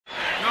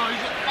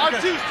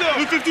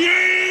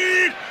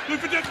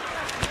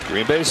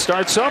Green Bay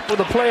starts up with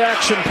a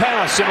play-action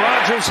pass, and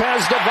Rodgers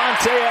has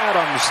Davante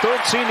Adams.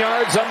 13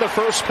 yards on the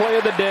first play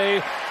of the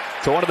day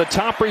to one of the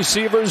top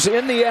receivers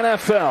in the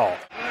NFL.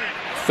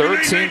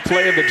 13th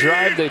play of the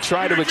drive. They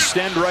try to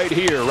extend right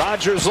here.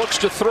 Rodgers looks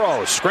to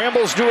throw.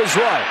 Scrambles to his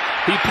right.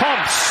 He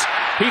pumps.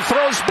 He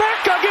throws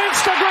back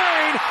against the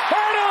grain.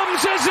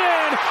 Adams is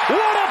in.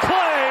 What a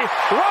play.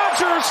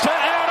 Rodgers to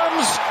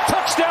Adams.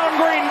 Touchdown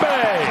Green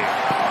Bay.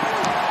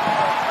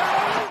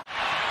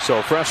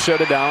 So fresh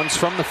set of downs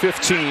from the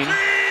 15.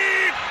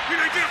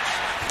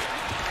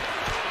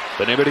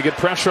 Been able to get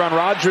pressure on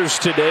Rodgers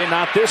today.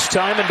 Not this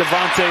time. And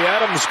Davante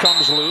Adams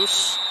comes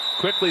loose.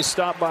 Quickly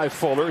stopped by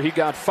Fuller. He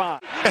got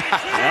 5.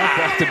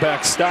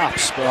 Back-to-back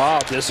stops. Oh,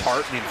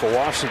 disheartening for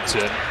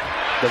Washington.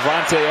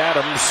 Davante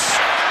Adams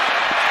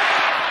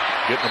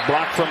getting a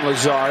block from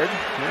Lazard.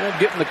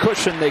 Getting the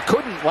cushion they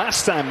couldn't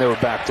last time they were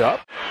backed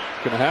up.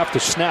 Going to have to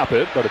snap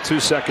it, but a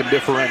 2-second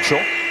differential.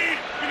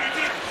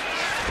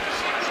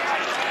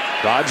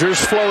 Rodgers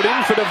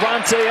floating for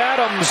Davante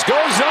Adams.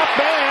 Goes up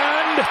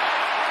and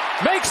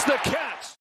makes the catch.